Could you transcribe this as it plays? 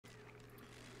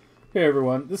Hey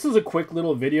everyone, this is a quick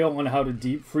little video on how to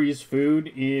deep freeze food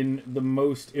in the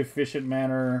most efficient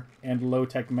manner and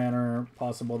low-tech manner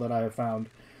possible that I have found.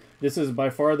 This is by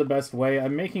far the best way.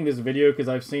 I'm making this video because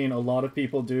I've seen a lot of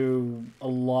people do a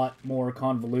lot more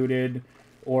convoluted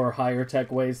or higher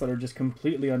tech ways that are just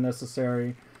completely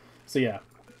unnecessary. So yeah,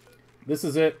 this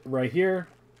is it right here,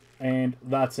 and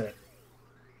that's it.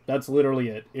 That's literally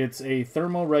it. It's a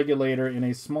thermal regulator in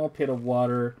a small pit of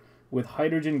water with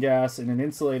hydrogen gas in an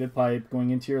insulated pipe going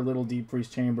into your little deep freeze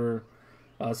chamber.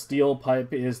 Steel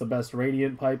pipe is the best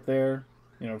radiant pipe there,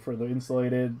 you know, for the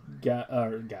insulated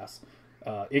gas.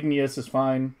 Igneous is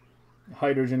fine.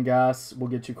 Hydrogen gas will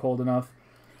get you cold enough.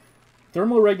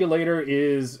 Thermal regulator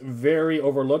is very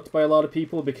overlooked by a lot of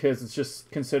people because it's just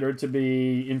considered to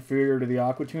be inferior to the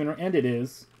aqua tuner, and it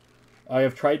is. I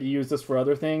have tried to use this for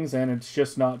other things, and it's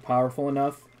just not powerful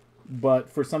enough. But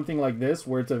for something like this,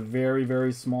 where it's a very,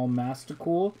 very small mass to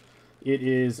cool, it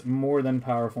is more than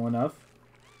powerful enough.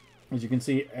 As you can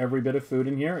see, every bit of food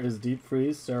in here is deep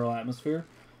freeze, sterile atmosphere,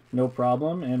 no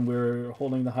problem. And we're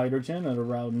holding the hydrogen at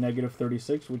around negative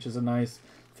 36, which is a nice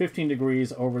 15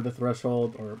 degrees over the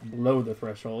threshold, or below the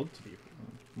threshold, to be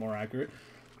more accurate,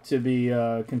 to be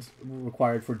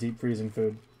required for deep freezing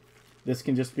food. This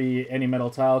can just be any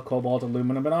metal tile, cobalt,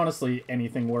 aluminum, but honestly,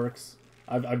 anything works.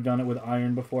 I've done it with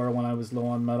iron before when I was low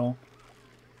on metal.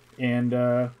 And,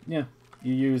 yeah,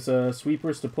 you use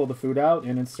sweepers to pull the food out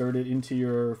and insert it into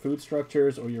your food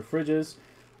structures or your fridges.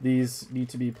 These need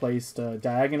to be placed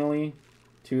diagonally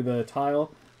to the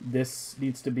tile. This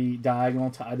needs to be diagonal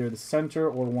to either the center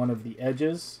or one of the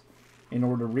edges in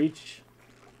order to reach.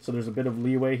 So there's a bit of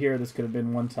leeway here. This could have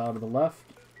been one tile to the left.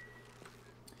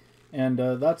 And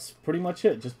that's pretty much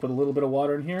it. Just put a little bit of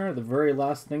water in here. The very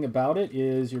last thing about it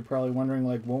is you're probably wondering,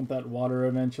 like, won't that water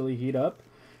eventually heat up?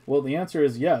 Well, the answer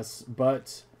is yes,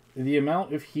 but the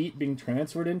amount of heat being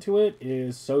transferred into it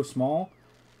is so small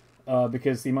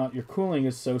because the amount you're cooling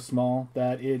is so small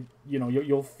that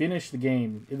you'll finish the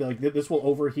game. Like, this will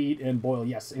overheat and boil,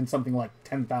 yes, in something like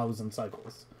 10,000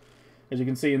 cycles. As you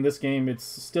can see in this game, it's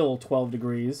still 12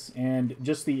 degrees, and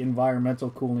just the environmental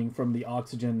cooling from the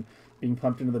oxygen being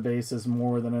pumped into the base is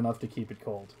more than enough to keep it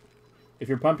cold. If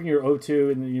you're pumping your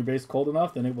O2 in your base cold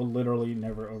enough, then it will literally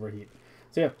never overheat.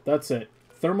 So yeah, that's it.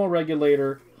 Thermal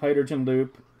regulator, hydrogen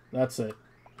loop, that's it.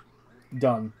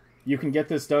 Done. You can get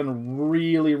this done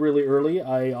really, really early.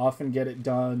 I often get it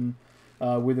done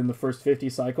within the first 50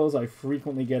 cycles. I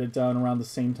frequently get it done around the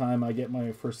same time I get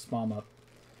my first spam up.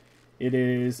 It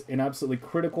is an absolutely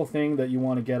critical thing that you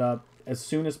want to get up as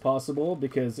soon as possible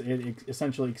because it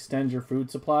essentially extends your food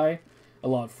supply a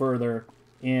lot further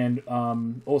and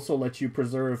also lets you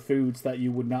preserve foods that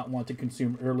you would not want to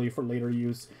consume early for later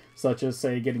use, such as,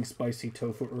 say, getting spicy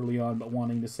tofu early on but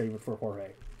wanting to save it for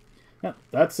Jorge. Now,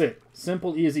 that's it.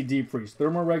 Simple, easy deep freeze.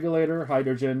 Thermoregulator,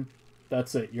 hydrogen.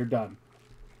 That's it. You're done.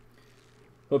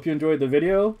 Hope you enjoyed the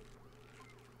video.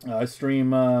 I stream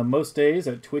most days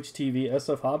at Twitch TV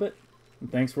SF Hobbit.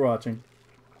 And thanks for watching.